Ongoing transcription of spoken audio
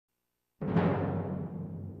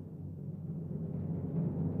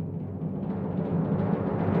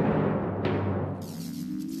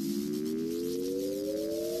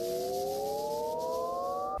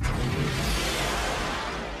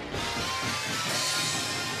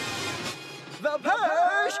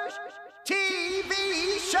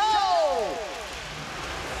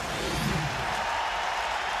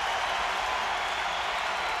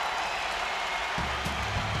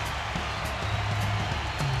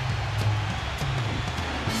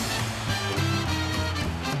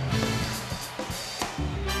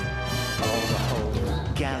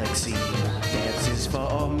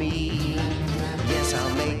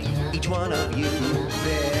one of you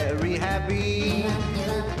very happy.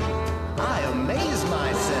 I amaze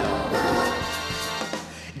myself.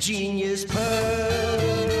 Genius Purge.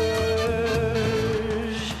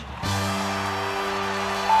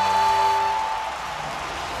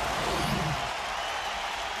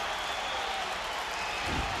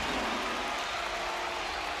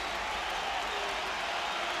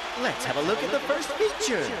 Let's have a look at the first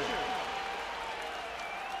feature.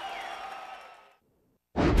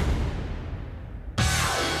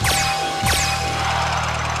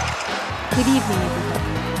 Good evening,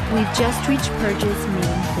 everybody. We've just reached Purge's main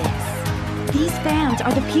base. These fans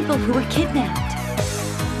are the people who were kidnapped.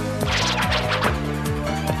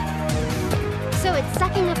 So it's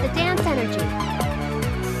sucking up the dance energy.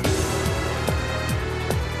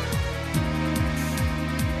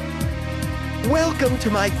 Welcome to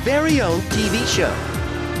my very own TV show.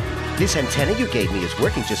 This antenna you gave me is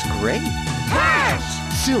working just great. Purge!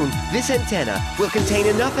 Soon, this antenna will contain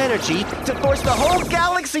enough energy to force the whole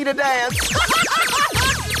galaxy to dance.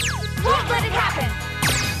 Won't let it happen!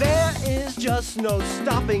 There is just no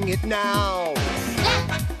stopping it now.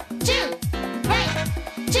 Left, two, right,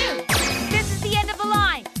 two. This is the end of the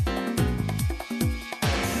line.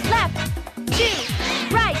 Left, two,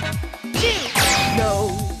 right, two.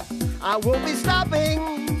 No, I won't be stopping.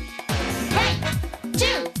 Right,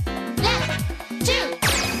 two, left, two.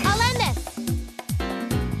 I'll end this.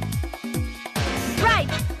 Right,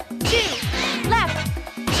 two, left,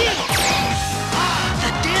 two.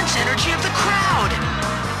 The dance energy of the crowd!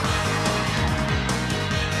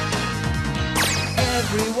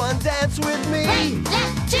 Everyone dance with me. Right,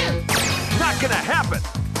 left, two. Not gonna happen!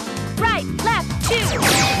 Right, left, two.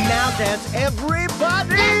 Now dance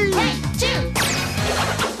everybody. Left, right, two.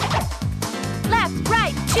 Left,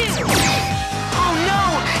 right, two. Oh no!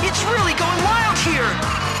 It's really going wild here!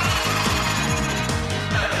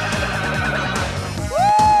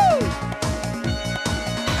 Woo!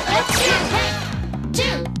 Let's do right,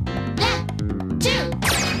 two, left, two,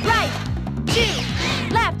 right, two,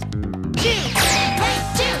 left, two, right, two, left, two, right,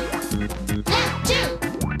 two, left, two, left, two, two,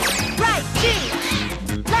 right, two, two,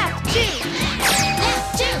 left, two, two, right,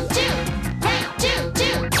 two, two,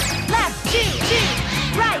 left, two, two,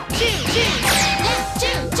 two, right, two, two, two, left,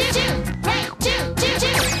 two, two, two, right, two, two,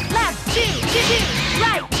 two, left, two, two, two, two,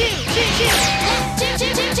 right, two, two,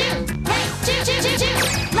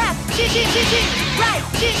 two, two, left, two, two, two, two, right, two, two, two, two, left, two, two, two, two, two, right,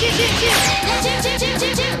 two, two, two,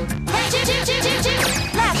 two, two, left, two, two, two, two,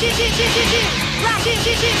 two, right, two,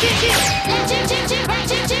 two, two, two, two, left, two, two, two, right,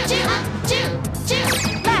 two, two, two, up, two, two,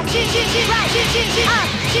 left, two, two, two, right, two, two, two, up,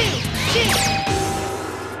 two, two.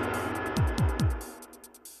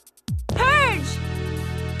 Purge!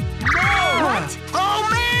 What? Oh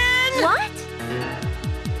man! What?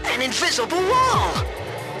 An invisible wall!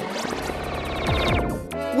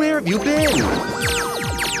 Where have you been?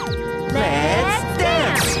 Let's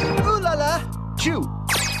dance! Ooh la la. Chew.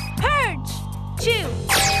 Purge! Chew!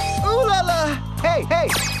 Ooh la la. Hey, hey.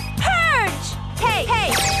 Purge! Hey,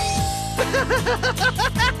 hey!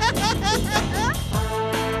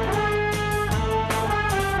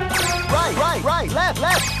 Right, left,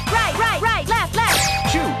 left. Right, left,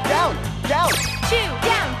 left! Chew. Down, down. Chew!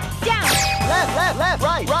 Down, down! Left,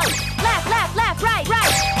 right. Left, right,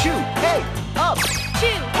 right! Chew. Hey, up.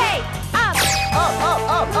 Chew! Hey! Up!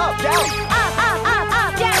 Up, down.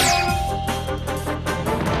 Up, down!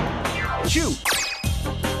 Chew.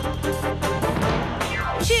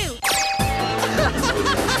 Chew!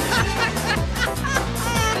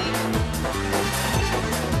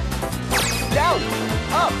 Down,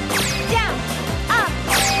 up, Down, up,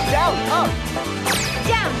 down, up,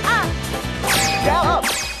 down, up, down, up,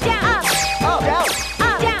 down, up, up, down,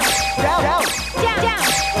 up, down, down, down, down,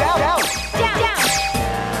 down, down, down,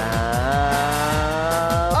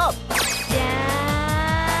 up, down,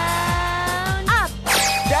 up,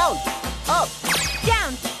 down, up.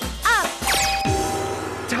 down, up.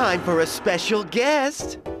 Time for a special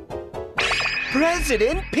guest.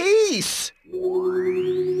 President Peace.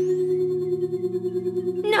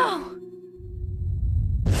 No!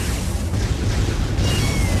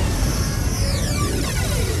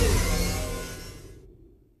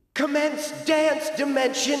 Commence Dance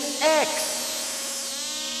Dimension X.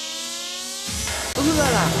 Ooh la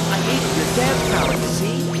la, I needed your dance power, you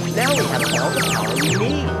see? Now we have all the power we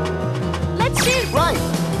need. Let's shoot! Right,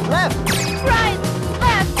 left, Right,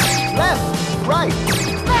 left, left, right,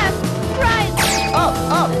 left, right, up,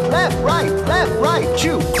 left, right,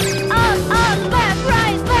 chew. up, left,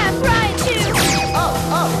 right, two.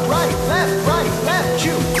 Up, right, left,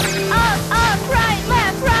 chew. Up, right,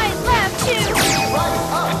 left, two. Right,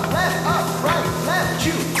 up, right, left,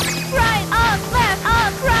 chew. Right, up,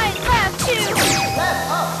 right, left,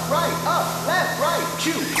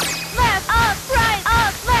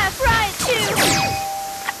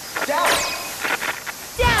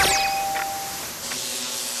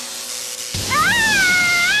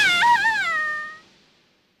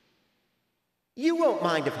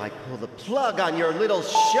 mind if I pull the plug on your little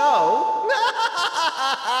show?